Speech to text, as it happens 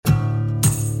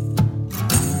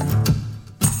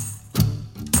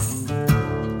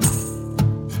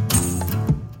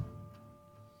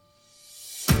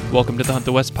Welcome to the Hunt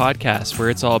the West podcast, where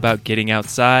it's all about getting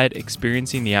outside,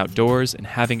 experiencing the outdoors, and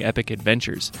having epic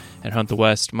adventures. At Hunt the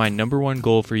West, my number one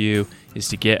goal for you is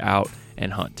to get out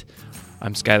and hunt.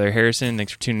 I'm Skylar Harrison.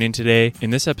 Thanks for tuning in today.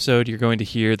 In this episode, you're going to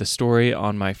hear the story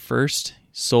on my first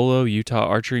solo Utah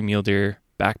archery mule deer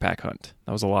backpack hunt.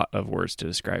 That was a lot of words to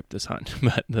describe this hunt,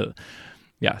 but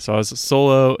so I was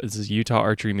solo. This is Utah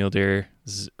archery mule deer.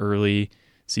 This is early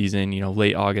season,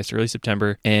 late August, early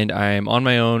September, and I'm on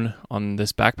my own on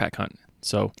this backpack hunt.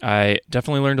 So I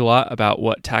definitely learned a lot about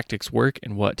what tactics work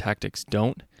and what tactics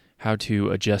don't, how to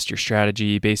adjust your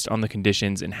strategy based on the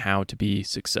conditions, and how to be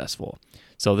successful.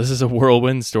 So this is a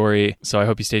whirlwind story, so I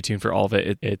hope you stay tuned for all of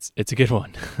it. It's a good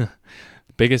one. The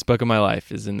biggest buck of my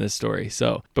life is in this story.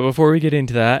 But before we get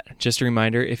into that, just a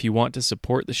reminder, if you want to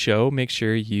support the show, make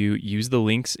sure you use the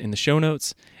links in the show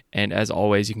notes. And as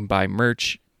always, you can buy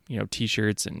merch,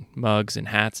 t-shirts and mugs and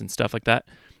hats and stuff like that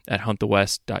at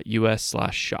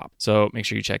huntthewest.us/shop. So make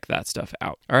sure you check that stuff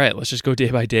out. All right, let's just go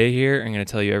day by day here. I'm going to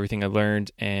tell you everything I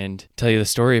learned and tell you the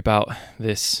story about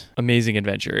this amazing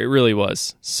adventure. It really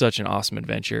was such an awesome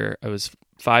adventure. I was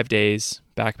 5 days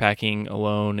backpacking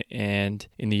alone and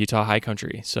in the Utah high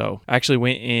country. So I actually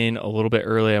went in a little bit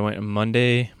early. I went on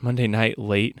Monday night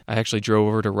late. I actually drove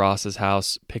over to Ross's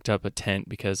house, picked up a tent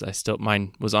because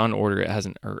mine was on order. It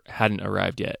hadn't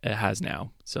arrived yet. It has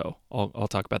now. So I'll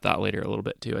talk about that later a little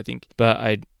bit too, I think. But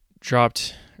I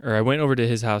went over to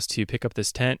his house to pick up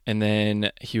this tent, and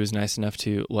then he was nice enough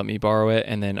to let me borrow it.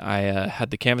 And then I had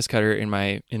the canvas cutter in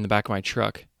the back of my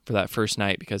truck for that first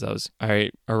night because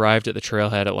I arrived at the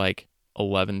trailhead at like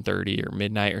 11:30 or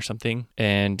midnight or something,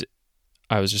 and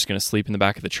I was just going to sleep in the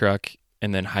back of the truck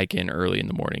and then hike in early in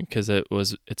the morning because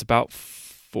it's about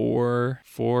 4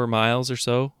 miles or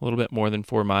so, a little bit more than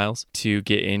 4 miles to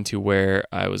get into where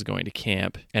I was going to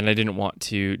camp. And I didn't want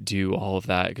to do all of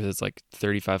that because it's like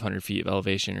 3,500 feet of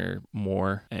elevation or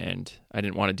more, and I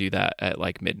didn't want to do that at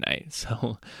like midnight.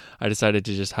 So I decided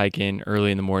to just hike in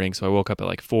early in the morning. So I woke up at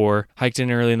like 4, hiked in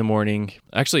early in the morning.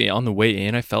 Actually, on the way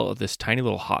in, I felt this tiny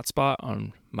little hot spot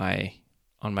on my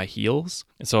heels.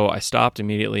 And so I stopped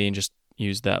immediately and just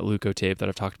used that Leuco tape that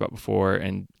I've talked about before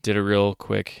and did a real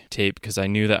quick tape because I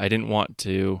knew that I didn't want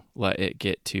to let it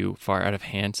get too far out of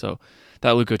hand. So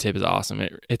that Leuco tape is awesome.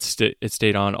 It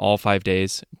stayed on all 5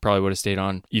 days. Probably would have stayed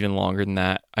on even longer than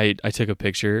that. I took a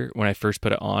picture when I first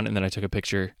put it on, and then I took a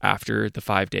picture after the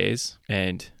 5 days,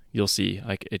 and you'll see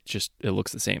like it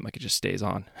looks the same. Like it just stays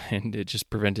on, and it just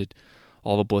prevented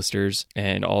all the blisters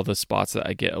and all the spots that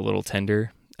I get a little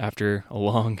tender after a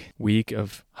long week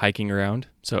of hiking around.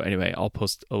 So anyway, I'll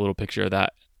post a little picture of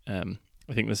that. I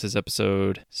think this is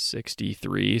episode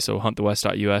 63. So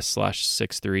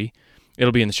huntthewest.us/63.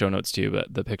 It'll be in the show notes too,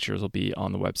 but the pictures will be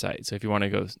on the website. So if you want to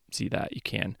go see that, you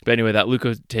can. But anyway, that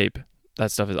Leuco tape,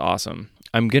 that stuff is awesome.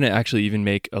 I'm going to actually even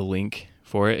make a link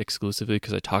for it exclusively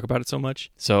because I talk about it so much.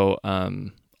 So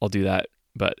I'll do that.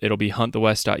 But it'll be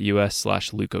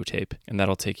huntthewest.us/Leuco tape, and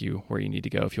that'll take you where you need to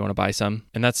go if you want to buy some.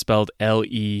 And that's spelled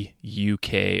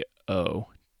LEUKOTAPE.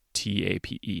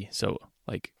 So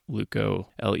like Leuco,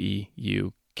 LEUKOTAPE,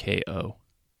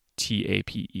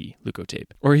 Leuco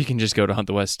tape. Or you can just go to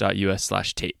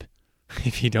huntthewest.us/tape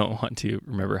if you don't want to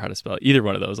remember how to spell it. Either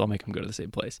one of those, I'll make them go to the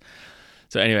same place.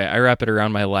 So anyway, I wrap it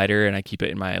around my lighter and I keep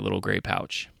it in my little gray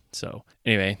pouch. So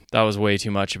anyway, that was way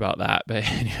too much about that. But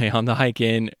anyway, on the hike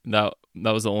in, that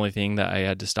was the only thing that I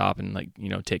had to stop and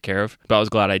take care of. But I was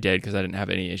glad I did because I didn't have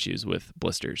any issues with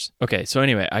blisters. Okay, so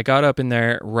anyway, I got up in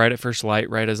there right at first light,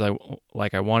 right as I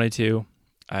wanted to.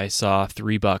 I saw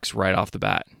 3 bucks right off the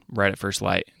bat, right at first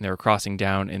light. And they were crossing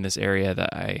down in this area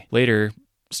that I later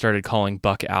started calling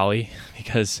Buck Alley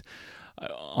because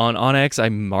on onX, I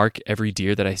mark every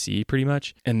deer that I see pretty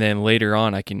much. And then later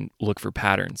on, I can look for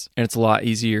patterns. And it's a lot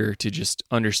easier to just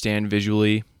understand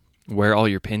visually where all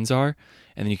your pins are.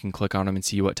 And then you can click on them and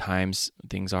see what times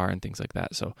things are and things like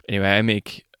that. So anyway, I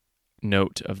make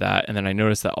note of that. And then I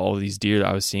noticed that all of these deer that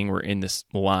I was seeing were in this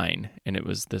line. And it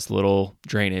was this little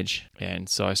drainage. And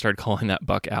so I started calling that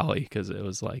Buck Alley because it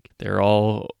was like they're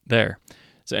all there.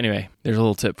 So anyway, there's a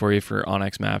little tip for you for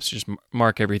onX Maps. Just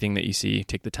mark everything that you see.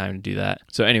 Take the time to do that.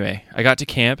 So anyway, I got to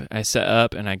camp. I set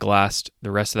up and I glassed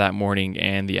the rest of that morning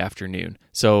and the afternoon.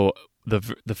 So the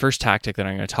first tactic that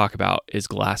I'm going to talk about is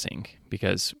glassing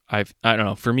because I don't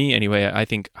know, for me anyway, I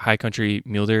think high country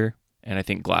mule deer and I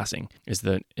think glassing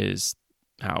is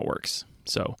how it works.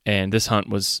 So, and this hunt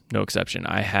was no exception.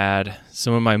 I had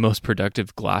some of my most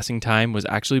productive glassing time was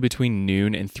actually between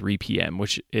noon and 3 p.m.,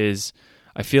 which is,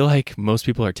 I feel like most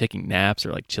people are taking naps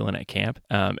or like chilling at camp.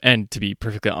 And to be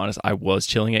perfectly honest, I was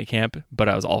chilling at camp, but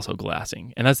I was also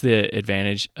glassing. And that's the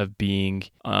advantage of being,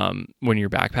 when you're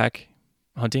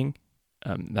hunting,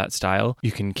 that style,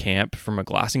 you can camp from a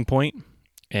glassing point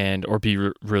or be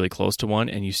really close to one,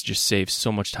 and you just save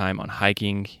so much time on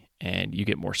hiking, and you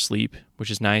get more sleep,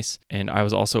 which is nice. And I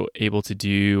was also able to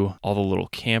do all the little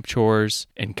camp chores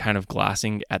and kind of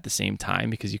glassing at the same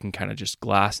time, because you can kind of just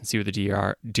glass and see where the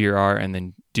deer are, and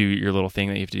then do your little thing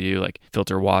that you have to do, like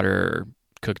filter water or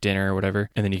cook dinner or whatever,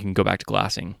 and then you can go back to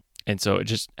glassing. And so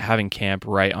just having camp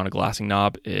right on a glassing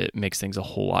knob, it makes things a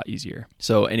whole lot easier.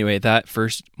 So anyway, that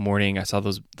first morning I saw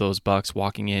those bucks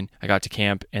walking in. I got to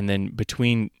camp, and then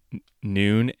between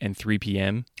noon and 3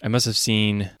 p.m., I must have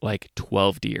seen like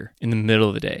 12 deer in the middle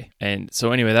of the day. And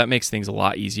so anyway, that makes things a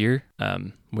lot easier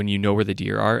when you know where the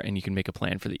deer are and you can make a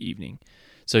plan for the evening.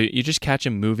 So you just catch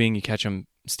them moving, you catch them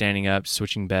standing up,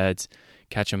 switching beds,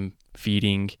 catch them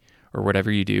feeding or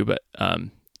whatever you do. But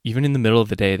even in the middle of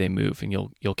the day, they move and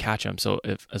you'll catch them. So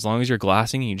as long as you're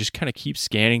glassing, you just kind of keep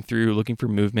scanning through, looking for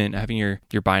movement, having your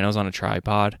binos on a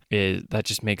tripod, that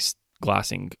just makes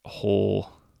glassing a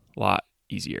whole lot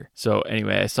easier. So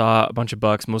anyway, I saw a bunch of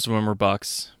bucks. Most of them were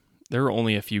bucks. There were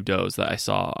only a few does that I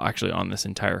saw actually on this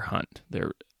entire hunt. They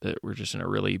were just in a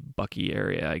really bucky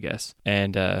area, I guess.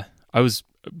 And I was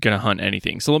going to hunt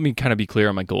anything. So let me kind of be clear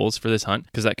on my goals for this hunt,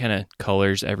 because that kind of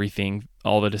colors everything,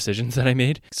 all the decisions that I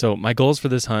made. So my goals for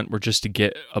this hunt were just to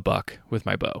get a buck with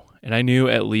my bow. And I knew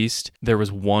at least there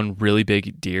was one really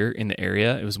big deer in the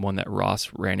area. It was one that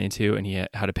Ross ran into and he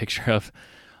had a picture of.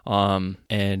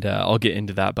 And I'll get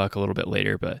into that buck a little bit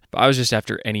later, but I was just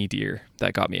after any deer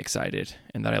that got me excited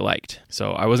and that I liked.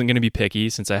 So I wasn't going to be picky,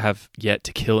 since I have yet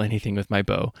to kill anything with my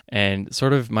bow. And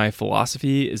sort of my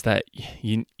philosophy is that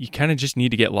you kind of just need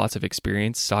to get lots of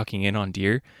experience stalking in on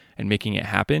deer and making it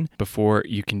happen before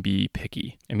you can be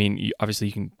picky. I mean, obviously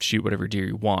you can shoot whatever deer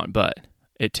you want, but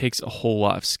it takes a whole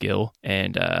lot of skill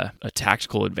and a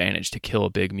tactical advantage to kill a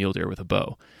big mule deer with a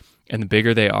bow. And the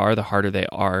bigger they are, the harder they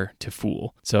are to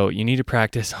fool. So you need to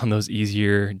practice on those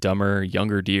easier, dumber,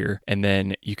 younger deer, and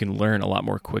then you can learn a lot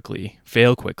more quickly,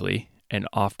 fail quickly, and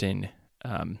often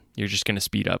you're just going to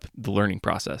speed up the learning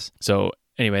process. So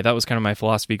anyway, that was kind of my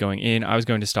philosophy going in. I was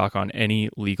going to stalk on any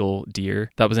legal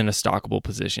deer that was in a stalkable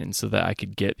position so that I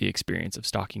could get the experience of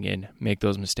stalking in, make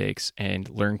those mistakes, and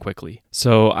learn quickly.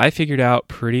 So I figured out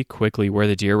pretty quickly where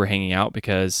the deer were hanging out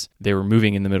because they were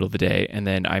moving in the middle of the day, and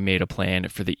then I made a plan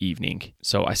for the evening.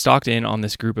 So I stalked in on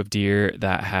this group of deer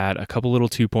that had a couple little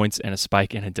 2 points and a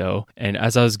spike and a doe. And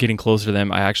as I was getting closer to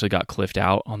them, I actually got cliffed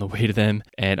out on the way to them,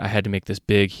 and I had to make this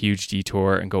big, huge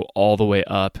detour and go all the way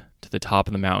up to the top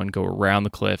of the mountain, go around the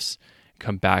cliffs,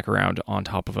 come back around on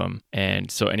top of them. And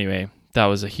so anyway, that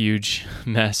was a huge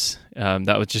mess.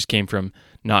 That just came from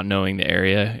not knowing the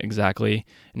area exactly,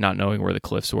 not knowing where the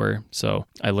cliffs were. So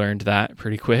I learned that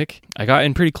pretty quick. I got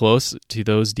in pretty close to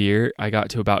those deer. I got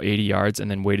to about 80 yards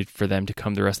and then waited for them to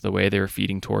come the rest of the way. They were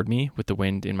feeding toward me with the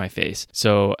wind in my face.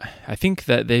 So I think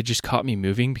that they just caught me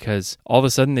moving because all of a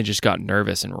sudden they just got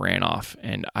nervous and ran off.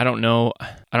 And I don't know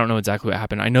exactly what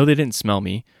happened. I know they didn't smell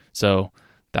me. So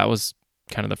that was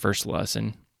kind of the first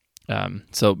lesson.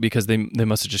 So because they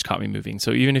must have just caught me moving.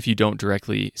 So even if you don't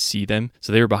directly see them,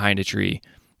 so they were behind a tree,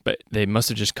 but they must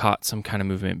have just caught some kind of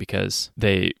movement because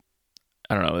they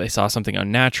saw something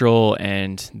unnatural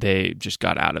and they just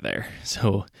got out of there.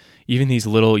 So even these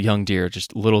little young deer,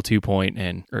 just little 2 point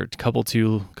or couple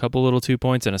little 2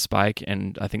 points and a spike.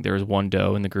 And I think there was one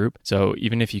doe in the group. So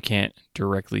even if you can't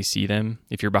directly see them,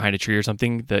 if you're behind a tree or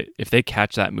something, if they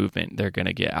catch that movement, they're going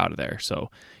to get out of there.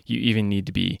 So you even need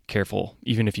to be careful,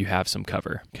 even if you have some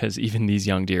cover, because even these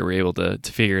young deer were able to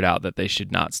figure it out that they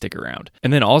should not stick around.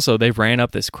 And then also they ran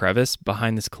up this crevice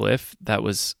behind this cliff that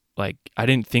was like, I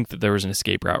didn't think that there was an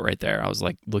escape route right there. I was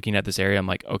like looking at this area. I'm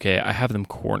like, okay, I have them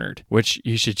cornered, which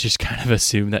you should just kind of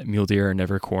assume that mule deer are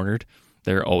never cornered.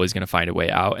 They're always going to find a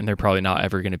way out, and they're probably not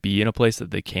ever going to be in a place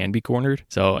that they can be cornered.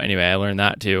 So anyway, I learned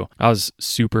that too. I was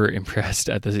super impressed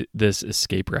at this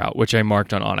escape route, which I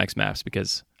marked on Onyx Maps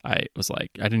because I was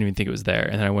like, I didn't even think it was there.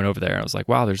 And then I went over there and I was like,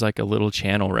 wow, there's like a little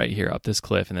channel right here up this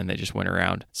cliff. And then they just went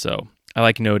around. So I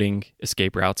like noting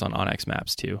escape routes on Onyx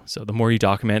Maps too. So the more you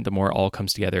document, the more it all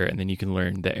comes together, and then you can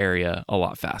learn the area a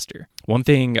lot faster. One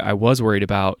thing I was worried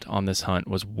about on this hunt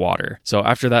was water. So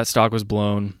after that stalk was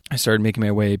blown, I started making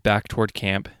my way back toward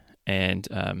camp. And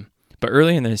but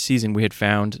early in the season, we had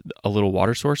found a little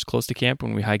water source close to camp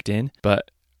when we hiked in.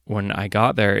 But when I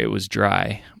got there, it was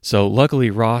dry. So luckily,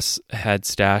 Ross had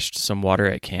stashed some water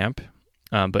at camp,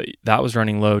 but that was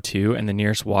running low too. And the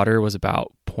nearest water was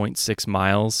about 0.6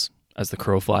 miles as the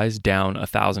crow flies down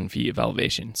 1,000 feet of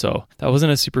elevation. So that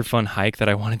wasn't a super fun hike that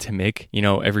I wanted to make,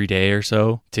 every day or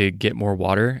so to get more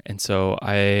water. And so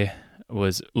I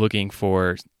was looking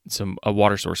for a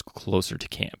water source closer to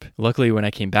camp. Luckily, when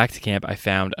I came back to camp, I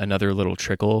found another little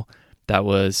trickle that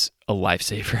was a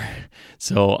lifesaver.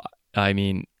 So, I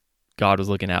mean, God was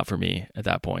looking out for me at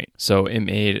that point. So it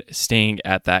made staying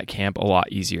at that camp a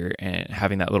lot easier and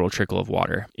having that little trickle of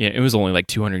water. It was only like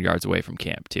 200 yards away from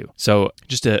camp too. So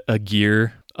just a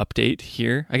gear update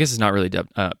here. I guess it's not really an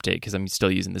update because I'm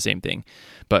still using the same thing.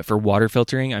 But for water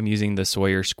filtering, I'm using the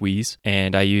Sawyer Squeeze,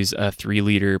 and I use a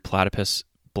 3-liter platypus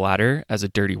bladder as a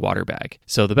dirty water bag.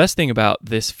 So the best thing about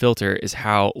this filter is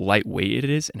how lightweight it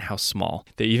is and how small.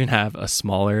 They even have a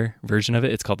smaller version of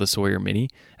it. It's called the Sawyer Mini.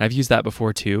 And I've used that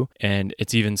before too, and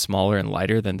it's even smaller and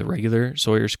lighter than the regular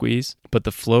Sawyer Squeeze. But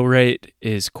the flow rate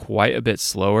is quite a bit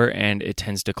slower, and it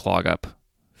tends to clog up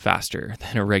faster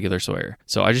than a regular Sawyer.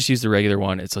 So I just use the regular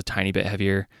one. It's a tiny bit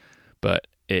heavier, but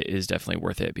it is definitely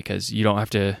worth it because you don't have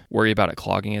to worry about it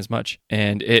clogging as much.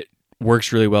 And it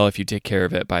works really well if you take care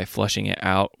of it by flushing it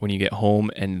out when you get home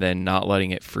and then not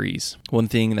letting it freeze. One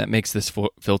thing that makes this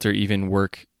filter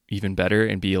work even better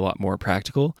and be a lot more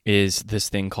practical is this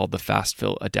thing called the fast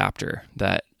fill adapter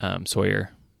that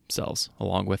Sawyer sells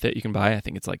along with it. You can buy, I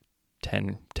think it's like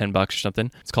 $10 or something.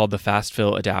 It's called the fast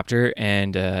fill adapter,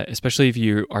 and especially if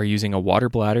you are using a water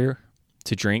bladder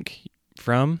to drink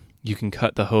from, you can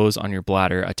cut the hose on your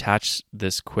bladder, attach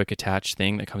this quick attach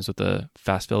thing that comes with the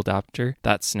fast fill adapter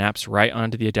that snaps right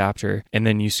onto the adapter, and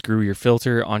then you screw your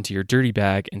filter onto your dirty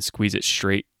bag and squeeze it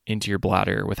straight into your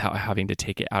bladder without having to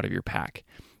take it out of your pack.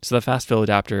 So the fast fill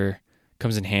adapter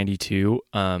comes in handy too,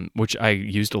 which I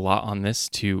used a lot on this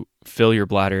to fill your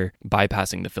bladder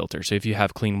bypassing the filter. So if you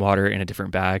have clean water in a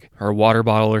different bag or a water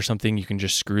bottle or something, you can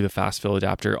just screw the fast fill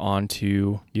adapter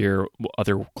onto your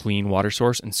other clean water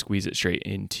source and squeeze it straight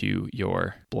into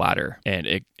your bladder. And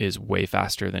it is way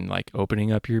faster than like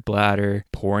opening up your bladder,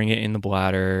 pouring it in the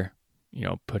bladder,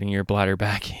 putting your bladder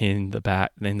back in the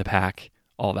pack,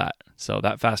 all that. So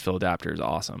that fast fill adapter is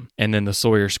awesome. And then the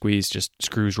Sawyer Squeeze just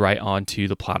screws right onto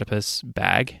the platypus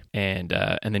bag, and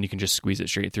then you can just squeeze it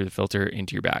straight through the filter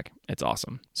into your bag. It's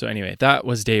awesome. So anyway, that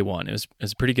was day one. It was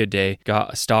a pretty good day.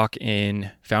 Got a stalk in,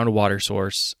 found a water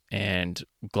source, and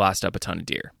glassed up a ton of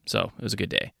deer. So it was a good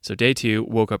day. So day two,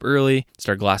 woke up early,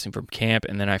 started glassing from camp,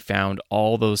 and then I found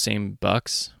all those same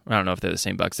bucks. I don't know if they're the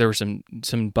same bucks. There were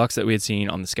some bucks that we had seen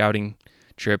on the scouting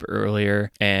trip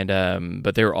earlier, and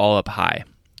but they were all up high.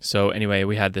 So anyway,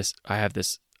 I have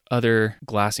this other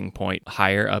glassing point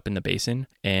higher up in the basin,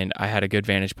 and I had a good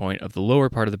vantage point of the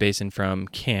lower part of the basin from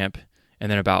camp,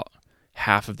 and then about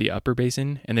half of the upper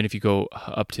basin. And then if you go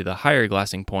up to the higher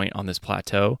glassing point on this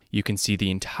plateau, you can see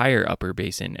the entire upper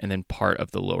basin and then part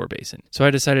of the lower basin. So I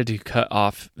decided to cut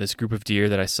off this group of deer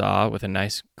that I saw with a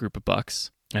nice group of bucks.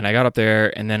 And I got up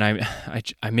there, and then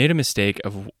I made a mistake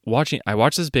of watching. I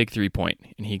watched this big 3-point,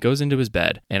 and he goes into his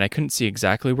bed, and I couldn't see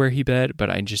exactly where he bed, but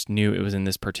I just knew it was in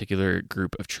this particular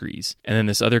group of trees. And then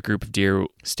this other group of deer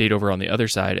stayed over on the other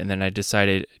side, and then I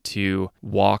decided to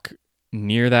walk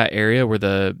near that area where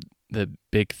the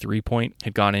big 3-point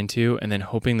had gone into, and then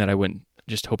hoping that I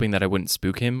wouldn't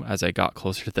spook him as I got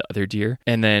closer to the other deer.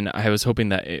 And then I was hoping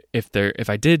that if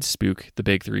I did spook the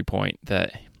big 3-point,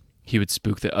 that he would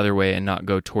spook the other way and not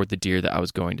go toward the deer that I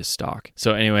was going to stalk.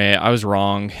 So anyway, I was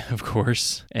wrong, of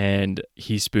course, and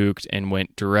he spooked and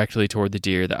went directly toward the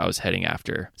deer that I was heading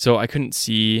after. So I couldn't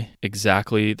see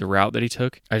exactly the route that he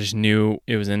took. I just knew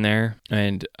it was in there,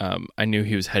 and I knew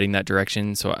he was heading that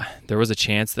direction. So there was a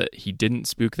chance that he didn't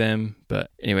spook them.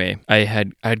 But anyway, I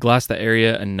had glassed the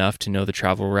area enough to know the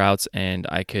travel routes, and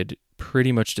I could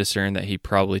pretty much discern that he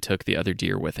probably took the other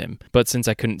deer with him. But since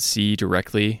I couldn't see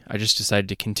directly, I just decided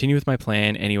to continue with my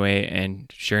plan anyway,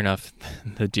 and sure enough,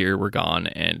 the deer were gone,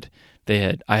 and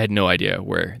I had no idea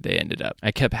where they ended up.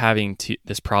 I kept having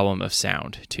this problem of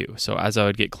sound too. So as I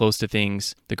would get close to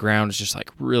things, the ground was just like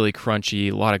really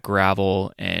crunchy, a lot of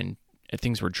gravel, and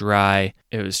things were dry.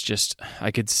 It was just,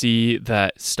 I could see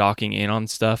that stalking in on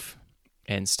stuff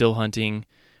and still hunting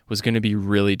was going to be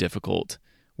really difficult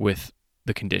with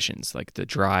the conditions, like the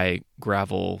dry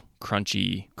gravel,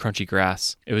 crunchy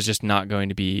grass. It was just not going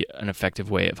to be an effective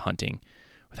way of hunting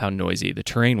with how noisy the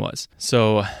terrain was.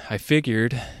 So I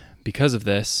figured, because of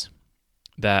this,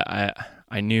 that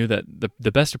I knew that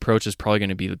the best approach is probably going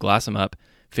to be to glass them up,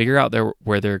 figure out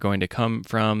where they're going to come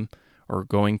from or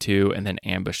going to, and then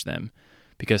ambush them,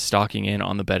 because stalking in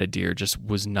on the bedded deer just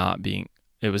was not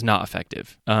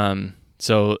effective.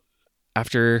 So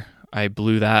after I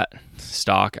blew that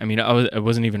stalk, I mean, it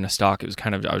wasn't even a stalk. It was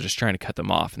I was just trying to cut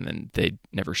them off, and then they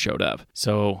never showed up.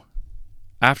 So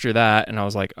after that, and I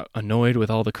was like annoyed with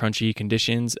all the crunchy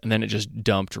conditions, and then it just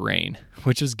dumped rain,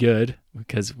 which is good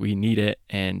because we need it,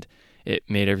 and it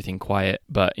made everything quiet.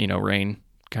 But, rain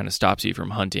kind of stops you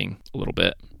from hunting a little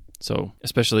bit. So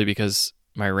especially because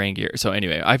my rain gear. So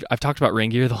anyway, I've talked about rain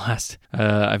gear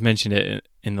I've mentioned it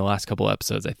in the last couple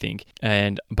episodes, I think.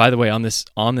 And by the way, on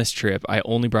this trip, I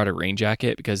only brought a rain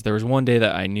jacket because there was one day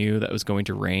that I knew that it was going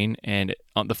to rain, and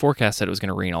the forecast said it was going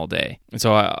to rain all day. And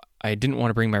so I didn't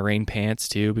want to bring my rain pants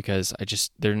too because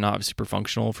they're not super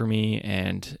functional for me.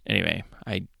 And anyway,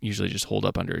 I usually just hold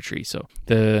up under a tree. So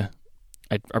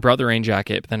I brought the rain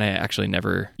jacket, but then I actually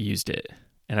never used it.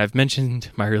 And I've mentioned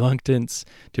my reluctance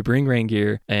to bring rain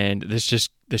gear, and this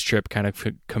trip kind of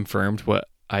confirmed what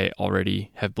I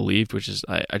already have believed, which is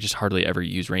I just hardly ever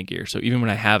use rain gear. So even when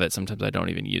I have it, sometimes I don't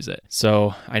even use it.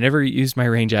 So I never used my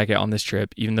rain jacket on this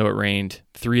trip, even though it rained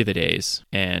 3 of the days.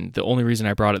 And the only reason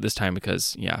I brought it this time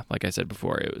because, yeah, like I said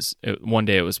before, one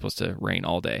day it was supposed to rain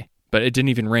all day. But it didn't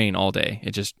even rain all day.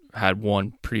 It just had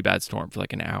one pretty bad storm for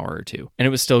like an hour or two. And it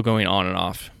was still going on and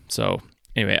off. So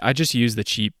anyway, I just used the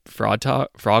cheap frog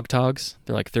togs.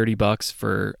 They're like $30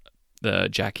 for the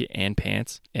jacket and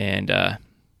pants. And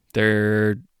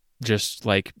they're just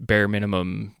like bare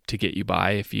minimum to get you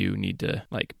by if you need to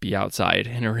like be outside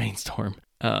in a rainstorm.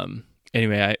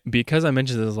 Anyway, because I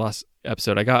mentioned this last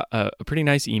episode, I got a pretty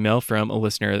nice email from a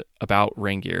listener about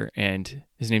rain gear, and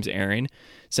his name's Aaron.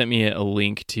 Sent me a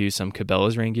link to some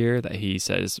Cabela's rain gear that he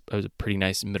says was a pretty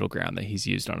nice middle ground that he's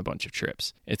used on a bunch of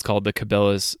trips. It's called the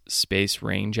Cabela's Space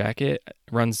Rain Jacket. It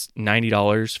runs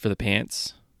 $90 for the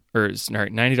pants, or sorry,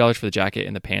 $90 for the jacket,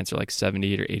 and the pants are like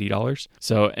 $70 or $80.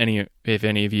 So if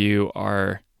any of you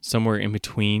are somewhere in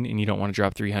between and you don't want to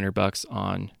drop $300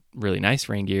 on really nice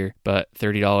rain gear, but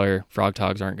 $30 frog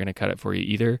togs aren't going to cut it for you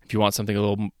either. If you want something a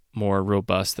little more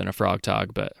robust than a frog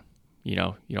tog, but you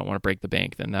don't want to break the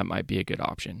bank, then that might be a good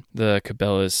option. The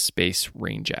Cabela's Space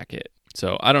Rain Jacket.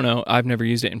 So I don't know. I've never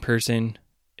used it in person.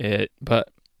 But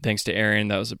thanks to Aaron,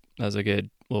 that was a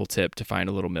good little tip to find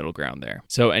a little middle ground there.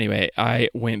 So anyway, I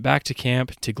went back to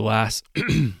camp to glass.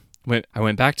 I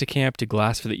went back to camp to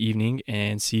glass for the evening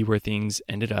and see where things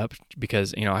ended up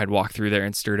because, I had walked through there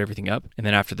and stirred everything up. And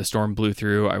then after the storm blew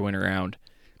through, I went around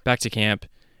back to camp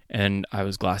and I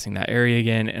was glassing that area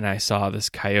again. And I saw this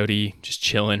coyote just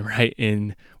chilling right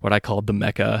in what I called the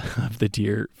mecca of the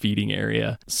deer feeding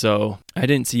area. So I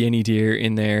didn't see any deer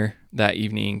in there that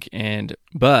evening,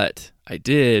 but I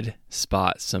did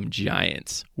spot some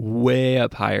giants way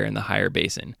up higher in the higher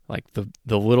basin. Like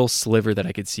the little sliver that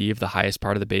I could see of the highest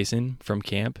part of the basin from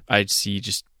camp, I'd see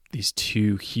just these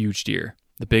 2 huge deer,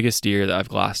 the biggest deer that I've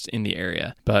glassed in the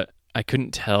area. But I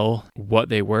couldn't tell what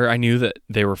they were. I knew that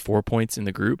they were 4 points in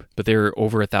the group, but they were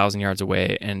over 1,000 yards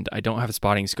away, and I don't have a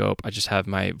spotting scope. I just have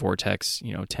my Vortex,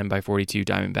 10x42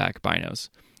 Diamondback binos,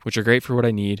 which are great for what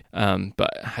I need. But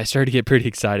I started to get pretty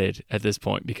excited at this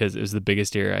point because it was the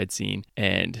biggest deer I'd seen,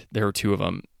 and there were 2 of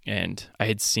them. And I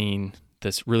had seen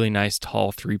this really nice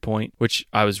tall 3-point, which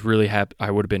I was really happy.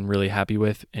 I would have been really happy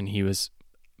with,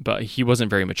 but he wasn't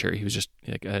very mature. He was just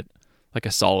like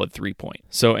a solid 3-point.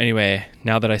 So anyway,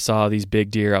 now that I saw these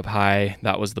big deer up high,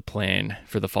 that was the plan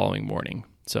for the following morning.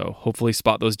 So hopefully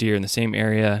spot those deer in the same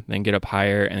area, then get up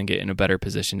higher and get in a better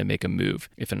position to make a move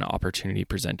if an opportunity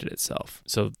presented itself.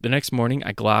 So the next morning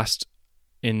I glassed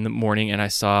in the morning and I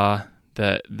saw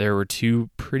that there were 2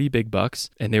 pretty big bucks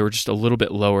and they were just a little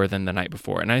bit lower than the night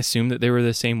before. And I assumed that they were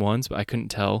the same ones, but I couldn't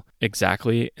tell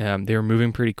exactly. They were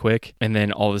moving pretty quick and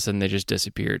then all of a sudden they just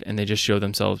disappeared and they just showed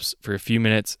themselves for a few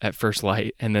minutes at first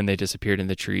light and then they disappeared in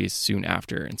the trees soon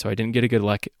after. And so I didn't get a good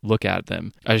look at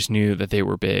them. I just knew that they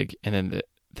were big and then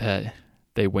that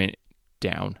they went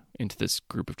down into this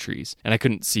group of trees and I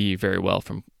couldn't see very well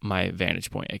from my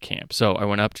vantage point at camp. So I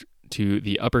went up to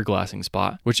the upper glassing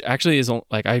spot, which actually is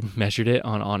like I measured it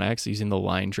on OnX using the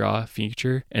line draw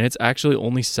feature, and it's actually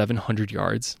only 700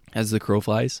 yards as the crow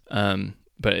flies.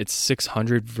 But it's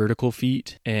 600 vertical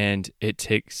feet, and it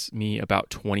takes me about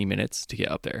 20 minutes to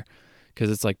get up there because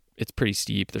it's pretty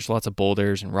steep. There's lots of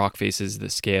boulders and rock faces, the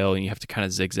scale, and you have to kind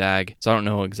of zigzag. So I don't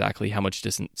know exactly how much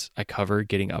distance I cover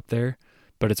getting up there,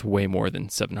 but it's way more than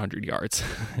 700 yards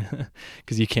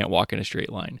because you can't walk in a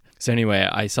straight line. So anyway,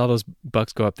 I saw those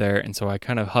bucks go up there, and so I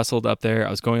kind of hustled up there.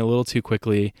 I was going a little too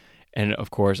quickly, and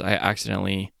of course, I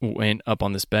accidentally went up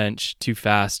on this bench too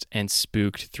fast and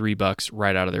spooked 3 bucks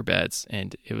right out of their beds,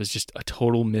 and it was just a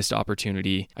total missed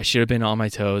opportunity. I should have been on my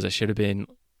toes. I should have been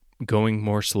going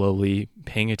more slowly,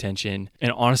 paying attention,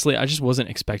 and honestly, I just wasn't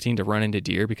expecting to run into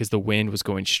deer because the wind was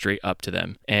going straight up to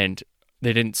them, and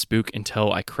they didn't spook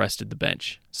until I crested the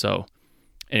bench. So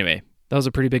anyway, that was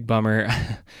a pretty big bummer.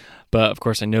 But of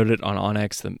course I noted on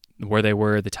OnX where they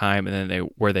were, the time, and then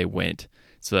where they went.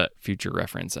 So that future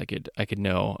reference, I could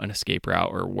know an escape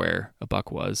route or where a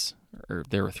buck was or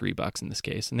there were $3 in this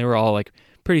case. And they were all like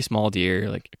pretty small deer,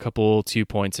 like a couple 2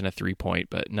 points and a 3 point,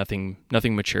 but nothing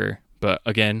mature. But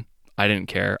again, I didn't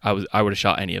care. I would have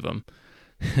shot any of them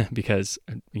because,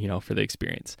 for the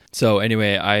experience. So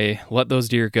anyway, I let those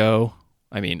deer go.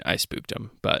 I mean, I spooked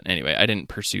them, but anyway, I didn't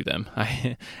pursue them.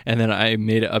 And then I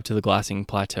made it up to the glassing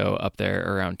plateau up there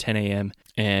around 10 a.m.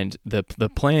 And the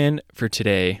plan for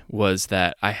today was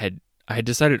that I had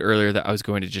decided earlier that I was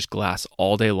going to just glass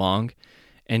all day long.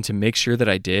 And to make sure that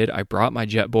I did, I brought my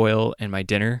jet boil and my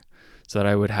dinner so that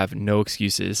I would have no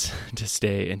excuses to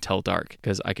stay until dark,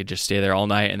 because I could just stay there all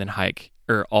night and then hike,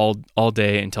 or all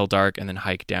day until dark and then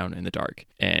hike down in the dark.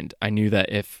 And I knew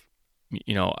that if,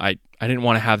 I didn't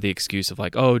want to have the excuse of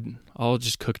like, oh, I'll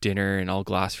just cook dinner and I'll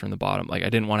glass from the bottom. Like I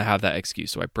didn't want to have that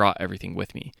excuse. So I brought everything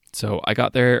with me. So I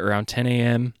got there around 10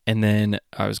 a.m. and then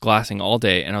I was glassing all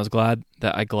day, and I was glad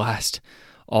that I glassed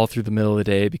all through the middle of the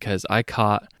day, because I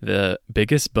caught the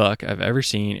biggest buck I've ever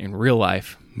seen in real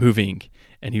life moving,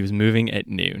 and he was moving at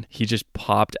noon. He just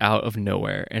popped out of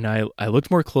nowhere, and I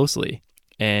looked more closely,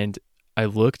 and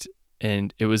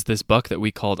and it was this buck that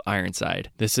we called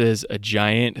Ironside. This is a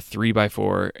giant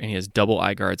 3x4, and he has double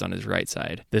eye guards on his right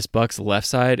side. This buck's left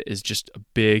side is just a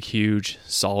big, huge,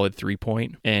 solid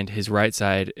 3-point, and his right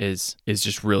side is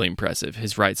just really impressive.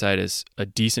 His right side is a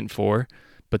decent 4,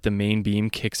 but the main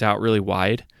beam kicks out really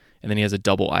wide, and then he has a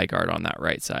double eye guard on that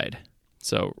right side.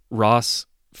 So Ross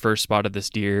first spotted this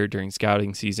deer during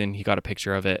scouting season. He got a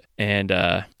picture of it, and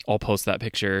I'll post that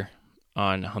picture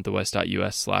on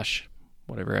huntthewest.us/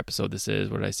 whatever episode this is.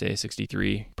 What did I say?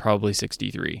 63? Probably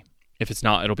 63. If it's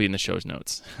not, it'll be in the show's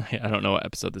notes. I don't know what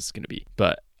episode this is going to be,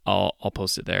 but I'll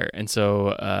post it there. And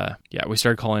so, we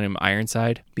started calling him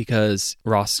Ironside because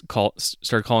Ross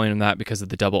started calling him that because of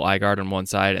the double eye guard on one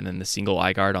side and then the single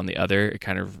eye guard on the other. It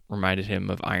kind of reminded him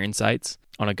of iron sights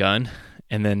on a gun.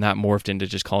 And then that morphed into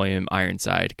just calling him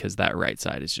Ironside because that right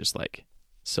side is just like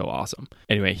so awesome.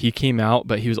 Anyway, he came out,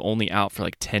 but he was only out for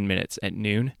like 10 minutes at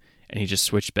noon. And he just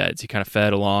switched beds. He kind of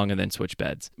fed along and then switched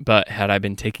beds. But had I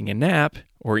been taking a nap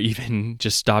or even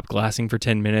just stopped glassing for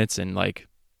 10 minutes and like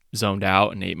zoned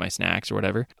out and ate my snacks or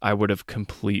whatever, I would have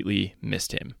completely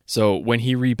missed him. So when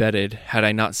he rebedded, had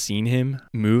I not seen him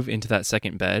move into that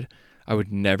second bed, I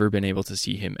would never been able to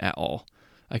see him at all.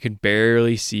 I could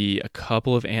barely see a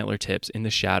couple of antler tips in the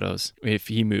shadows if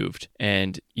he moved.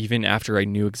 And even after I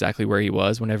knew exactly where he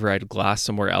was, whenever I'd glass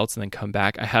somewhere else and then come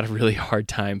back, I had a really hard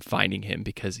time finding him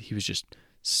because he was just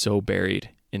so buried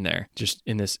in there, just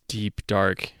in this deep,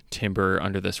 dark timber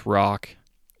under this rock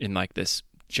in like this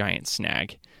giant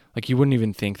snag. Like you wouldn't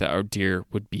even think that our deer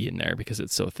would be in there because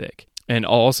it's so thick. And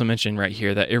I'll also mention right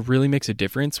here that it really makes a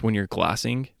difference when you're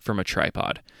glassing from a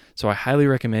tripod. So I highly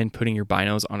recommend putting your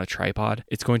binos on a tripod.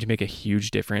 It's going to make a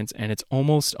huge difference, and it's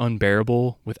almost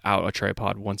unbearable without a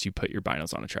tripod once you put your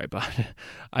binos on a tripod.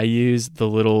 I use the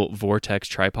little Vortex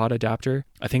tripod adapter.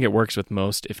 I think it works with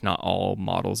most, if not all,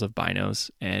 models of binos,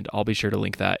 and I'll be sure to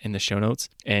link that in the show notes.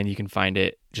 And you can find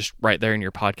it just right there in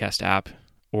your podcast app,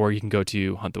 or you can go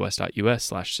to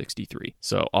huntthewest.us/63.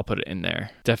 So I'll put it in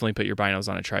there. Definitely put your binos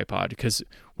on a tripod, because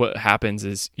what happens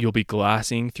is you'll be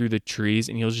glassing through the trees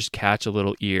and you'll just catch a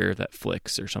little ear that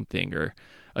flicks or something, or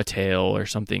a tail or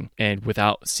something. And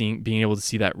without being able to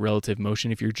see that relative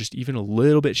motion, if you're just even a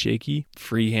little bit shaky,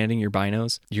 free-handing your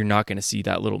binos, you're not going to see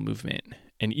that little movement.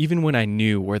 And even when I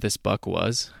knew where this buck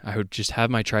was, I would just have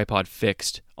my tripod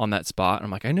fixed on that spot. And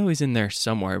I'm like, I know he's in there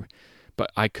somewhere, but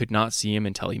I could not see him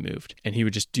until he moved. And he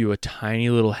would just do a tiny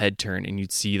little head turn and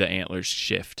you'd see the antlers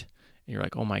shift. And you're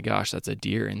like, oh my gosh, that's a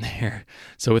deer in there.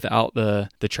 So without the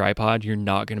tripod, you're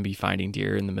not going to be finding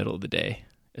deer in the middle of the day,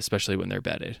 especially when they're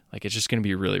bedded. Like it's just going to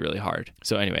be really, really hard.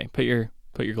 So anyway, put your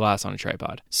glass on a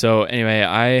tripod. So anyway,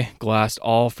 I glassed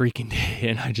all freaking day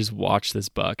and I just watched this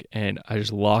buck, and I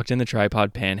just locked in the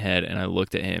tripod pan head and I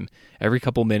looked at him every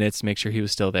couple minutes to make sure he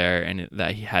was still there and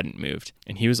that he hadn't moved.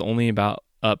 And he was only about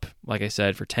up, like I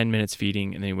said, for 10 minutes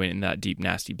feeding, and then he went in that deep,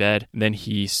 nasty bed. And then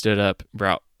he stood up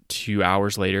about 2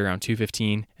 hours later, around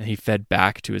 2:15, and he fed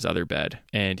back to his other bed.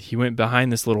 And he went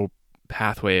behind this little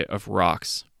pathway of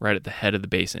rocks right at the head of the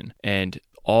basin, and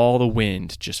all the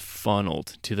wind just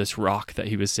funneled to this rock that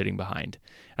he was sitting behind.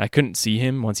 And I couldn't see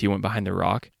him once he went behind the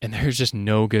rock, and there's just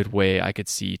no good way I could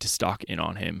see to stalk in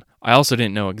on him. I also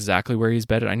didn't know exactly where he was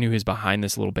bedded. I knew he was behind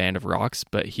this little band of rocks,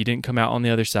 but he didn't come out on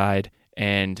the other side,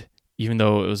 and even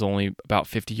though it was only about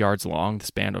 50 yards long,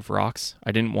 this band of rocks,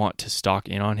 I didn't want to stalk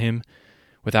in on him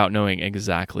without knowing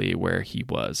exactly where he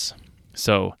was.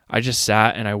 So I just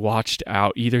sat and I watched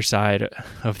out either side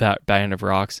of that band of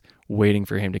rocks, waiting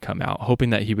for him to come out,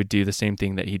 hoping that he would do the same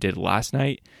thing that he did last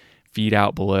night, feed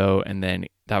out below, and then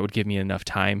that would give me enough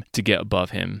time to get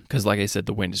above him because, like I said,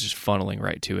 the wind is just funneling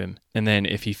right to him. And then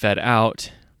if he fed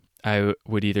out, I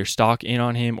would either stalk in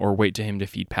on him or wait to him to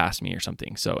feed past me or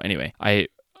something. So anyway, I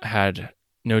had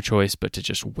no choice but to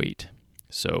just wait.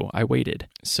 So I waited.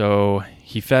 So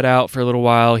he fed out for a little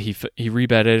while. He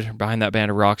rebedded behind that band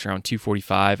of rocks around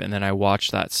 2:45, and then I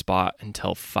watched that spot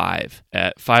until 5.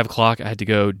 At 5 o'clock, I had to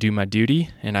go do my duty,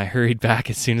 and I hurried back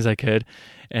as soon as I could.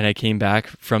 And I came back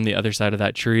from the other side of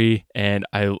that tree, and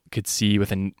I could see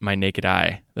with my naked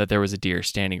eye that there was a deer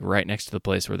standing right next to the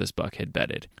place where this buck had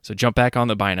bedded. So jump back on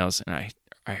the binos, and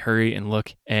I hurry and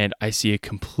look, and I see a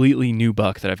completely new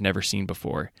buck that I've never seen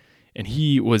before. And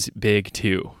he was big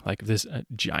too, like this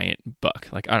giant buck.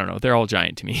 Like, I don't know, they're all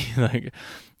giant to me. Like,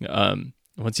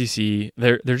 once you see,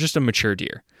 they're just a mature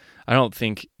deer. I don't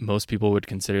think most people would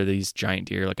consider these giant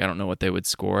deer. Like, I don't know what they would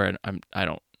score, and I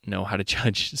don't know how to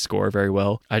judge score very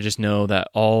well. I just know that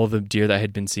all the deer that I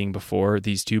had been seeing before,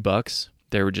 these 2 bucks,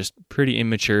 they were just pretty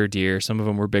immature deer. Some of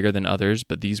them were bigger than others,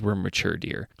 but these were mature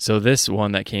deer. So this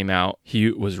one that came out,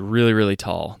 he was really, really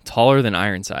tall, taller than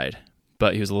Ironside,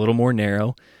 but he was a little more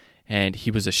narrow. And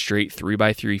he was a straight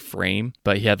 3x3 frame,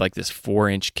 but he had like this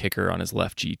 4-inch kicker on his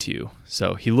left G2.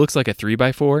 So he looks like a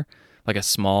 3x4, like a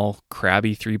small,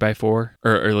 crabby 3x4, or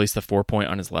at least the 4-point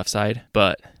on his left side.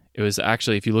 But it was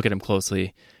actually, if you look at him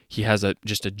closely, he has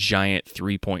just a giant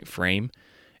 3-point frame.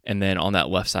 And then on that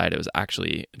left side, it was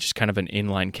actually just kind of an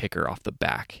inline kicker off the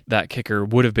back. That kicker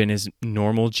would have been his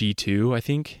normal G2, I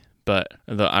think. But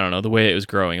I don't know, the way it was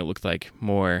growing, it looked like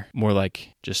more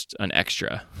like just an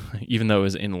extra, even though it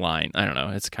was in line. I don't know,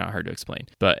 it's kind of hard to explain.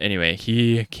 But anyway,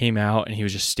 he came out and he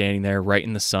was just standing there right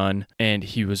in the sun, and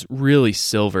he was really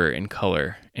silver in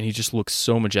color, and he just looked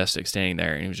so majestic standing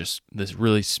there, and he was just this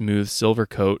really smooth silver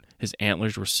coat. His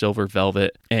antlers were silver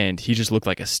velvet, and he just looked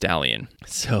like a stallion.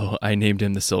 So I named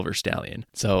him the Silver Stallion.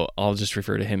 So I'll just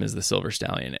refer to him as the Silver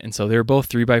Stallion. And so they were both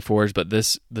 3x4s, but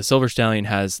the Silver Stallion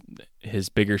has his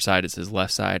bigger side is his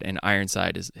left side, and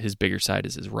Ironside is his bigger side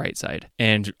is his right side.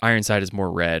 And Ironside is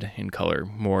more red in color,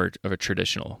 more of a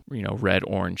traditional, red,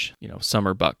 orange,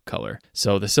 summer buck color.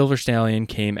 So the Silver Stallion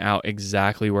came out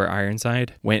exactly where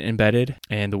Ironside went and bedded,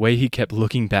 and the way he kept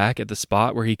looking back at the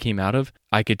spot where he came out of,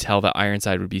 I could tell that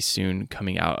Ironside would be soon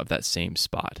coming out of that same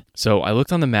spot. So I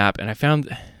looked on the map and I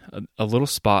found a little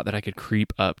spot that I could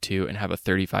creep up to and have a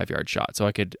 35-yard shot. So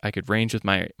I could range with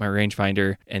my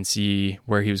rangefinder and see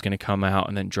where he was going to come out,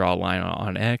 and then draw a line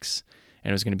on X,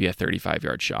 and it was going to be a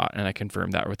 35-yard shot. And I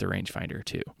confirmed that with the rangefinder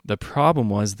too. The problem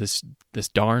was this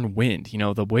darn wind.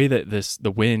 The way that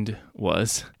the wind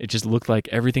was, it just looked like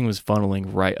everything was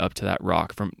funneling right up to that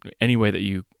rock from any way that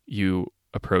you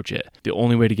approach it. The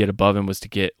only way to get above him was to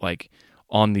get like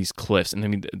on these cliffs, and I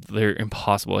mean, they're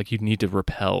impossible. Like, you'd need to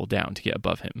rappel down to get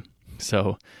above him.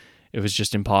 So it was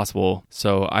just impossible.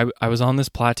 So I was on this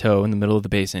plateau in the middle of the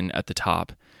basin at the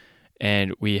top,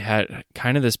 and we had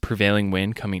kind of this prevailing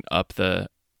wind coming up the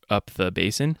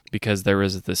basin because there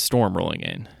was this storm rolling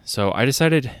in. So I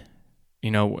decided,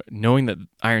 knowing that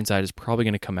Ironside is probably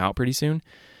going to come out pretty soon,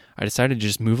 I decided to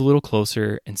just move a little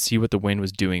closer and see what the wind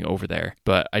was doing over there.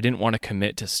 But I didn't want to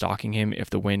commit to stalking him if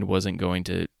the wind wasn't going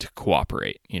to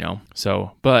cooperate,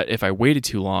 So, but if I waited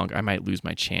too long, I might lose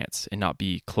my chance and not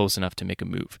be close enough to make a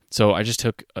move. So I just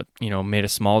made a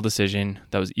small decision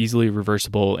that was easily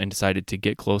reversible and decided to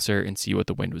get closer and see what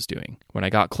the wind was doing. When I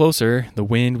got closer, the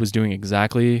wind was doing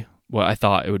exactly what I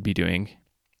thought it would be doing,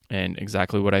 and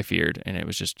exactly what I feared, and it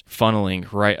was just funneling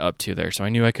right up to there. So I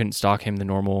knew I couldn't stalk him the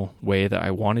normal way that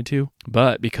I wanted to,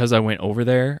 but because I went over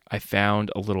there, I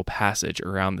found a little passage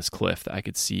around this cliff that I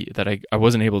could see, that I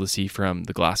wasn't able to see from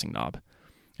the glassing knob.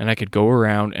 And I could go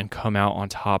around and come out on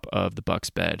top of the buck's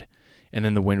bed, and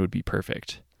then the wind would be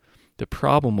perfect. The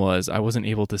problem was I wasn't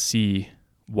able to see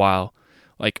while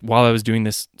I was doing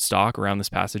this stalk around this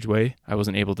passageway, I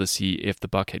wasn't able to see if the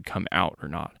buck had come out or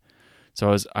not.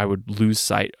 So I would lose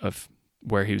sight of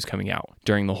where he was coming out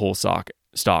during the whole stalk.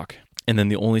 And then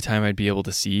the only time I'd be able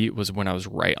to see was when I was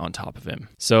right on top of him.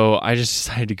 So I just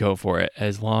decided to go for it.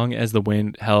 As long as the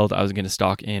wind held, I was going to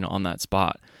stalk in on that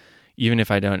spot, even if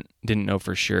I didn't know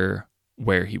for sure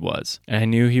where he was. And I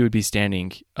knew he would be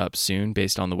standing up soon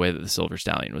based on the way that the Silver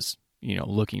Stallion was,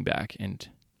 looking back and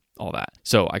all that.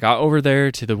 So I got over there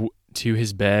to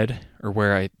his bed, or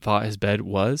where I thought his bed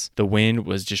was. The wind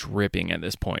was just ripping at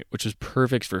this point, which was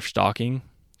perfect for stalking.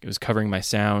 It was covering my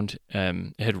sound.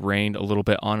 It had rained a little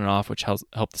bit on and off, which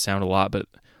helped the sound a lot, but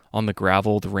on the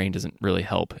gravel, the rain doesn't really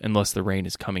help unless the rain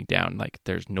is coming down, like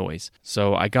there's noise.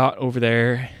 So I got over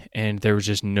there, and there was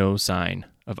just no sign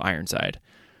of Ironside.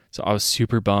 So I was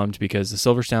super bummed because the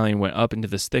silver stallion went up into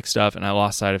this thick stuff and I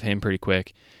lost sight of him pretty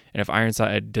quick. And if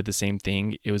Ironside did the same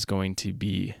thing, it was going to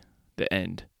be the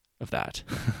end of that.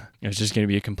 It was just going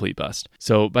to be a complete bust.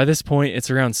 So by this point,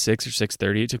 it's around 6 or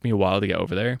 6:30. It took me a while to get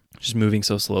over there, just moving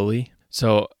so slowly.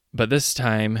 But this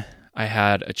time I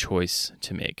had a choice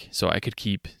to make. So I could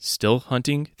keep still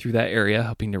hunting through that area,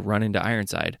 hoping to run into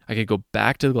Ironside. I could go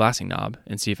back to the glassing knob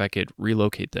and see if I could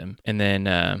relocate them. And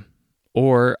then,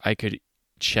 or I could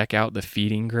check out the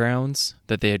feeding grounds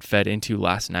that they had fed into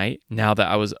last night now that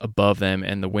I was above them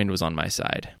and the wind was on my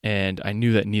side. And I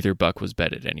knew that neither buck was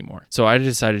bedded anymore. So I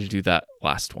decided to do that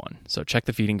last one. So check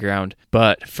the feeding ground.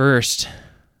 But first,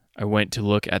 I went to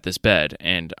look at this bed,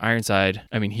 and Ironside,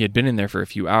 he had been in there for a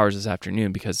few hours this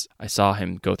afternoon because I saw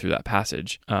him go through that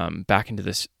passage back into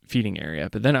this feeding area.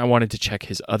 But then I wanted to check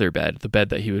his other bed, the bed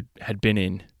that he had been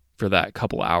in for that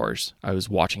couple hours. I was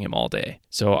watching him all day.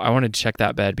 So I wanted to check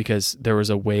that bed because there was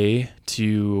a way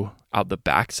to out the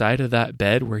back side of that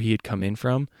bed where he had come in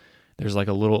from. There's like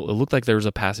it looked like there was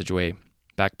a passageway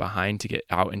back behind to get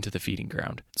out into the feeding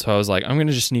ground. So I was like, I'm going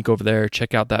to just sneak over there,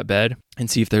 check out that bed and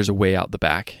see if there's a way out the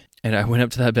back. And I went up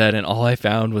to that bed and all I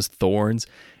found was thorns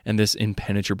and this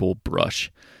impenetrable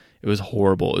brush. It was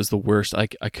horrible. It was the worst. I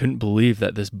couldn't believe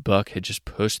that this buck had just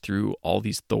pushed through all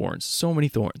these thorns, so many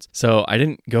thorns. So I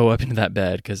didn't go up into that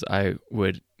bed because I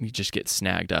would just get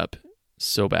snagged up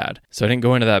so bad. So I didn't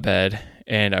go into that bed,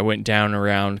 and I went down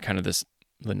around kind of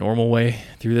the normal way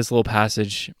through this little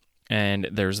passage, and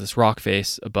there's this rock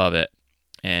face above it.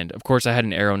 And of course I had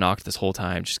an arrow knocked this whole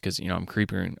time just because, I'm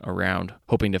creeping around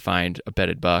hoping to find a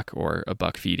bedded buck or a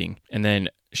buck feeding. And then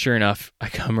sure enough, I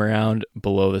come around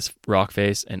below this rock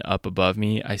face and up above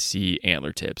me, I see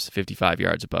antler tips 55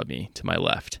 yards above me to my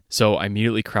left. So I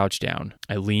immediately crouch down.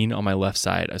 I lean on my left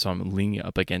side. So I'm leaning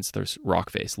up against this rock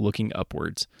face, looking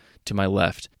upwards to my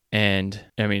left. And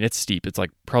it's steep. It's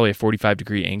like probably a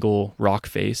 45-degree angle rock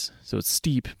face. So it's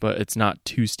steep, but it's not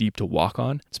too steep to walk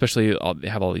on, especially they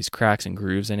have all these cracks and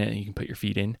grooves in it and you can put your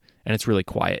feet in. And it's really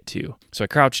quiet too. So I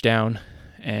crouched down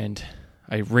and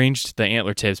I ranged the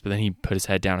antler tips, but then he put his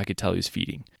head down. I could tell he was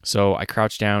feeding. So I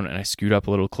crouched down and I scoot up a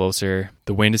little closer.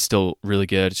 The wind is still really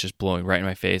good. It's just blowing right in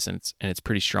my face and it's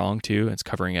pretty strong too. It's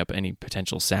covering up any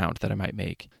potential sound that I might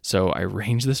make. So I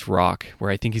range this rock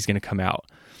where I think he's going to come out.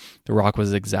 The rock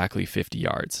was exactly 50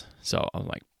 yards. So I'm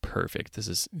like, perfect. This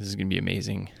is going to be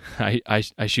amazing. I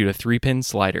shoot a 3-pin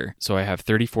slider. So I have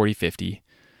 30, 40, 50.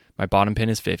 My bottom pin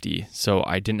is 50. So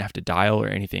I didn't have to dial or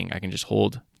anything. I can just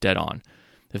hold dead on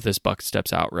if this buck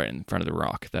steps out right in front of the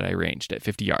rock that I ranged at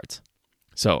 50 yards.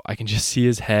 So I can just see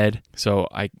his head. So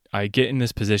I get in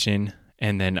this position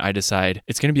and then I decide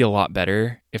it's going to be a lot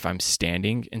better if I'm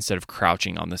standing instead of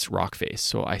crouching on this rock face.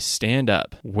 So I stand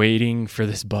up waiting for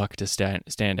this buck to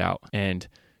stand out. And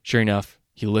sure enough,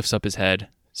 he lifts up his head,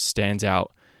 stands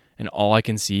out, and all I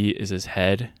can see is his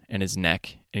head and his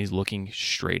neck, and he's looking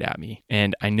straight at me.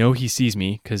 And I know he sees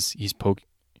me because he's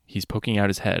poking out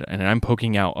his head, and I'm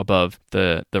poking out above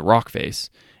the rock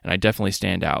face, and I definitely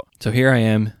stand out. So here I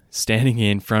am standing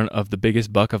in front of the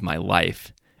biggest buck of my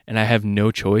life, and I have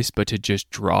no choice but to just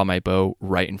draw my bow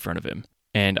right in front of him.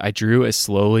 And I drew as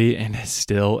slowly and as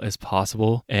still as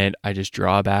possible, and I just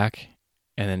draw back,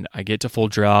 and then I get to full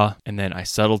draw, and then I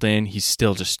settled in. He's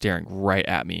still just staring right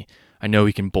at me. I know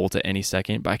he can bolt at any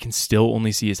second, but I can still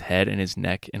only see his head and his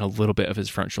neck and a little bit of his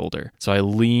front shoulder. So I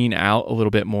lean out a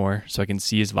little bit more so I can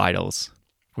see his vitals,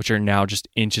 which are now just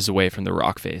inches away from the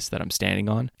rock face that I'm standing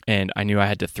on. And I knew I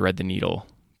had to thread the needle,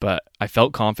 but I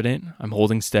felt confident. I'm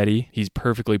holding steady. He's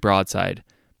perfectly broadside,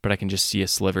 but I can just see a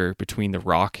sliver between the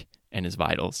rock and his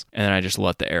vitals. And then I just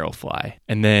let the arrow fly.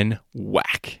 And then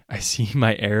whack, I see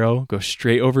my arrow go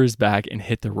straight over his back and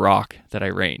hit the rock that I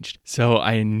ranged. So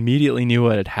I immediately knew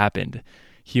what had happened.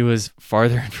 He was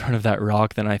farther in front of that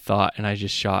rock than I thought, and I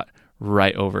just shot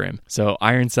right over him. So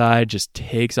Ironside just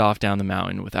takes off down the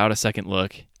mountain without a second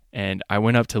look. And I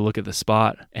went up to look at the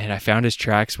spot, and I found his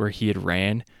tracks where he had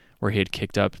ran, where he had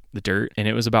kicked up the dirt, and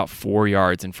it was about 4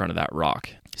 yards in front of that rock.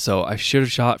 So I should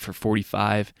have shot for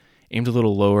 45, aimed a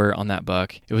little lower on that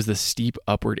buck. It was the steep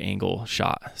upward angle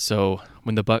shot. So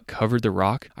when the buck covered the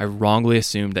rock, I wrongly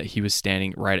assumed that he was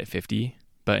standing right at 50,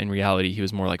 but in reality, he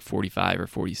was more like 45 or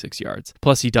 46 yards.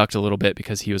 Plus, he ducked a little bit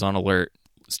because he was on alert,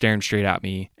 staring straight at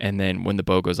me. And then when the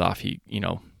bow goes off, he,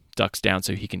 ducks down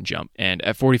so he can jump. And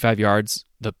at 45 yards,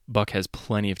 the buck has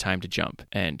plenty of time to jump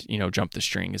and, jump the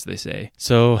string, as they say.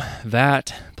 So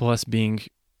that plus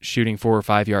shooting 4 or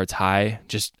 5 yards high,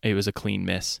 it was a clean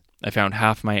miss. I found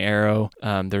half my arrow.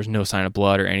 There's no sign of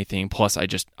blood or anything. Plus,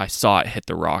 I saw it hit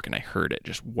the rock and I heard it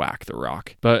just whack the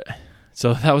rock. But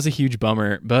So that was a huge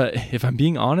bummer. But if I'm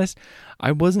being honest,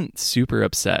 I wasn't super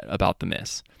upset about the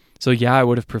miss. So yeah, I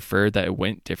would have preferred that it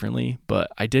went differently, but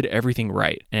I did everything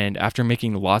right. And after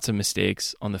making lots of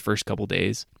mistakes on the first couple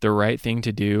days, the right thing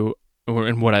to do,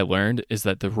 and what I learned, is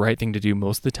that the right thing to do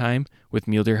most of the time with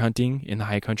mule deer hunting in the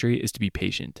high country is to be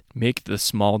patient. Make the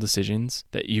small decisions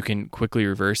that you can quickly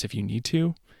reverse if you need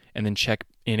to, and then check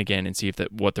in again and see if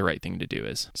what the right thing to do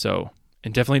is. So,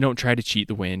 and definitely don't try to cheat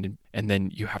the wind, and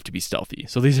then you have to be stealthy.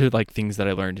 So these are like things that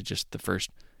I learned in just the first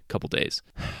couple days.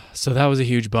 So that was a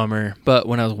huge bummer. But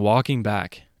when I was walking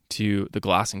back to the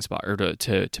glassing spot, or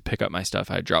to pick up my stuff,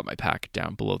 I had dropped my pack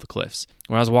down below the cliffs.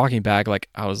 When I was walking back, like,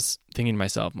 I was thinking to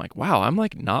myself, I'm like, wow, I'm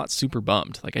like not super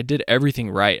bummed. Like, I did everything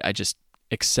right. I just,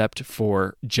 except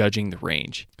for judging the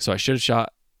range. So I should have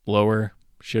shot lower,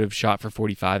 should have shot for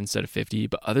 45 instead of 50.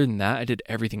 But other than that, I did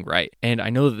everything right. And I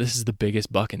know that this is the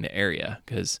biggest buck in the area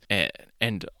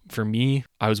and for me,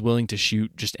 I was willing to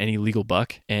shoot just any legal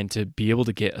buck, and to be able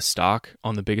to get a stock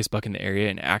on the biggest buck in the area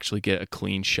and actually get a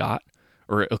clean shot,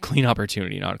 or a clean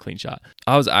opportunity, not a clean shot,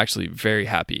 I was actually very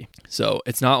happy. So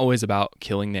it's not always about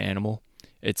killing the animal.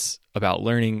 It's about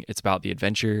learning. It's about the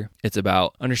adventure. It's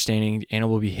about understanding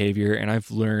animal behavior. And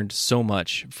I've learned so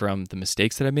much from the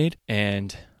mistakes that I made,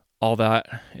 and all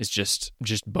that is just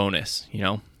bonus, you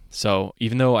know? So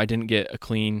even though I didn't get a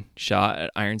clean shot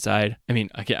at Ironside, I mean,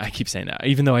 I keep saying that.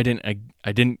 Even though I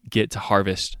didn't get to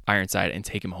harvest Ironside and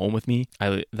take him home with me,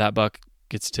 that buck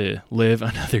gets to live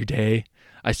another day.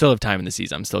 I still have time in the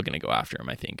season. I'm still going to go after him,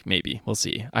 I think. Maybe. We'll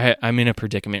see. I'm in a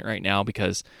predicament right now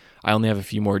because I only have a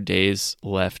few more days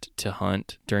left to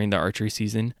hunt during the archery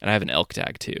season, and I have an elk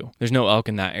tag too. There's no elk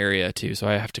in that area too, so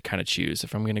I have to kind of choose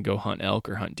if I'm going to go hunt elk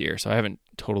or hunt deer. So I haven't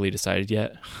totally decided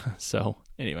yet. So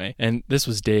anyway, and this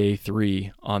was day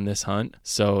 3 on this hunt,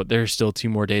 so there's still 2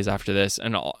 more days after this,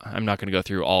 and I'm not going to go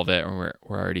through all of it, and we're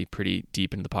already pretty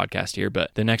deep into the podcast here, but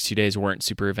the next 2 days weren't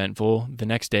super eventful. The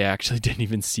next day I actually didn't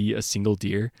even see a single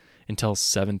deer until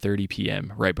 7:30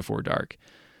 p.m. right before dark.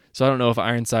 So I don't know if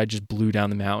Ironside just blew down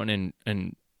the mountain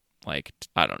and like,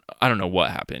 I don't know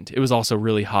what happened. It was also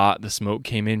really hot. The smoke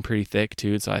came in pretty thick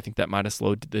too, so I think that might have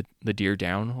slowed the deer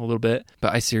down a little bit.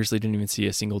 But I seriously didn't even see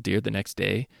a single deer the next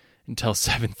day until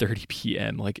 7:30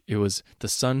 p.m. Like, the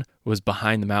sun was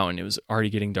behind the mountain. It was already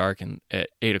getting dark, and at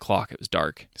 8 o'clock it was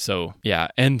dark. So yeah,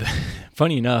 and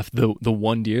funny enough, the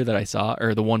one deer that I saw,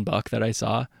 or the one buck that I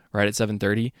saw right at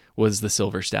 7:30 was the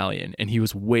silver stallion, and he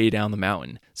was way down the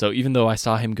mountain. So even though I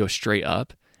saw him go straight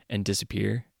up and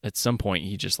disappear, at some point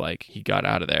he got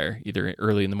out of there either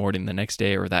early in the morning the next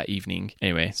day or that evening.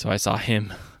 Anyway, so I saw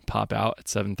him pop out at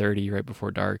 7:30 right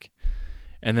before dark.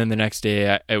 And then the next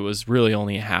day, it was really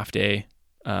only a half day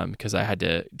because I had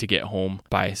to get home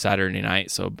by Saturday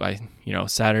night. So by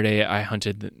Saturday, I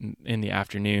hunted in the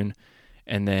afternoon,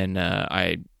 and then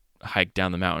I hiked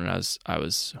down the mountain. I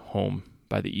was home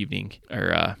by the evening,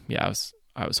 or I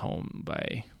was home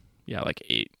by like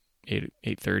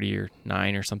 8:30 or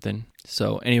 9 or something.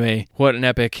 So anyway, what an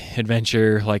epic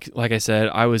adventure! Like I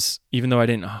said, even though I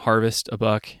didn't harvest a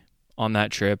buck on that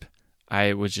trip,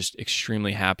 I was just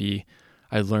extremely happy.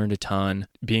 I learned a ton.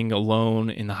 Being alone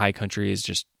in the high country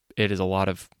it is a lot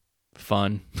of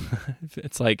fun.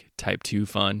 It's like type 2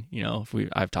 fun,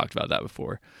 I've talked about that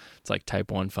before. It's like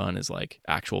type 1 fun is like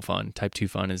actual fun. Type 2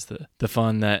 fun is the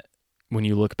fun that when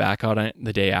you look back on it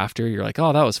the day after, you're like,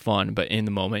 oh, that was fun. But in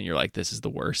the moment, you're like, this is the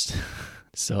worst.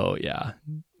 So yeah.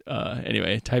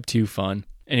 Anyway, type 2 fun.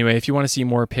 Anyway, if you want to see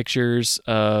more pictures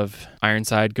of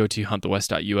Ironside, go to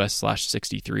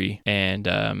huntthewest.us/63, and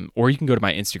or you can go to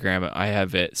my Instagram. I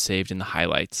have it saved in the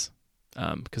highlights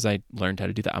because I learned how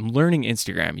to do that. I'm learning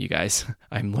Instagram, you guys.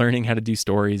 I'm learning how to do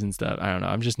stories and stuff. I don't know.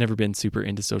 I've just never been super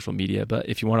into social media, but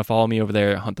if you want to follow me over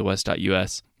there at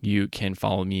huntthewest.us, you can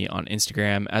follow me on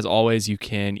Instagram. As always, you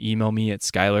can email me at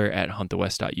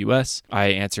skylar@huntthewest.us. I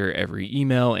answer every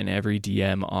email and every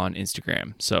DM on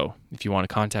Instagram. So if you want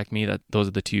to contact me, those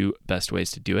are the 2 best ways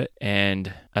to do it.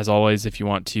 And as always, if you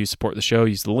want to support the show,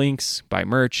 use the links, buy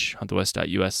merch,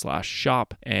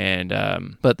 huntthewest.us/shop. And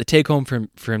but the take home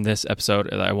from this episode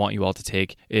that I want you all to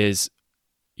take is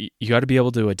you got to be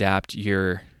able to adapt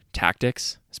your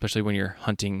tactics, especially when you're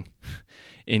hunting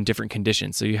in different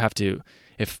conditions. So you have to,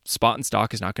 if spot and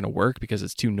stalk is not going to work because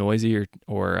it's too noisy or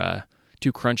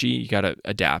too crunchy, you got to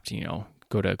adapt,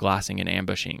 go to glassing and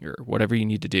ambushing or whatever you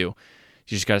need to do.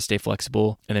 You just got to stay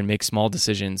flexible and then make small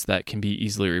decisions that can be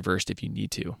easily reversed if you need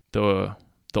to. The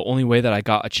only way that I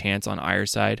got a chance on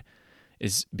Ironside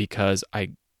is because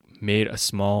I made a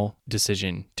small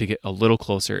decision to get a little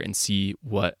closer and see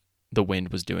what the wind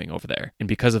was doing over there. And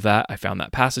because of that, I found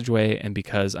that passageway, and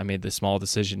because I made the small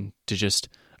decision to just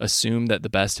assume that the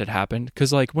best had happened.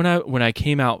 Because like when I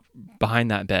came out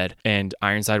behind that bed and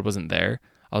Ironside wasn't there,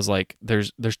 I was like,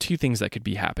 there's two things that could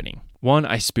be happening. One,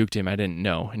 I spooked him, I didn't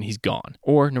know, and he's gone.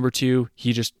 Or number two,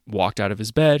 he just walked out of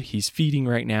his bed, he's feeding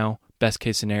right now. Best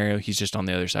case scenario, he's just on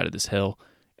the other side of this hill.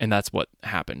 And that's what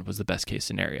happened, was the best case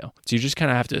scenario. So you just kind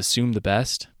of have to assume the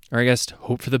best, or I guess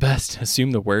hope for the best,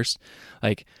 assume the worst.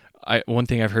 Like, one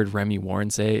thing I've heard Remy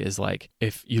Warren say is like,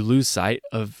 if you lose sight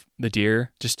of the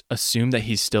deer, just assume that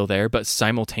he's still there, but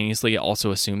simultaneously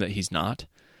also assume that he's not.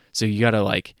 So you got to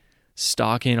like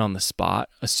stalk in on the spot,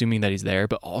 assuming that he's there,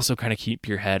 but also kind of keep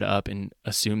your head up and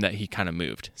assume that he kind of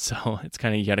moved. So it's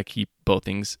kind of, you got to keep both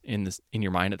things in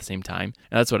your mind at the same time.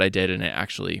 And that's what I did, and it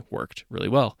actually worked really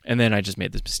well. And then I just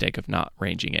made this mistake of not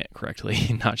ranging it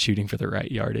correctly, not shooting for the right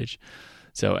yardage.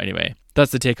 So anyway,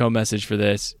 that's the take-home message for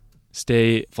this.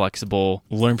 Stay flexible,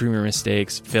 learn from your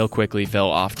mistakes, fail quickly, fail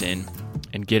often,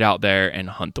 and get out there and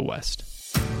hunt the West.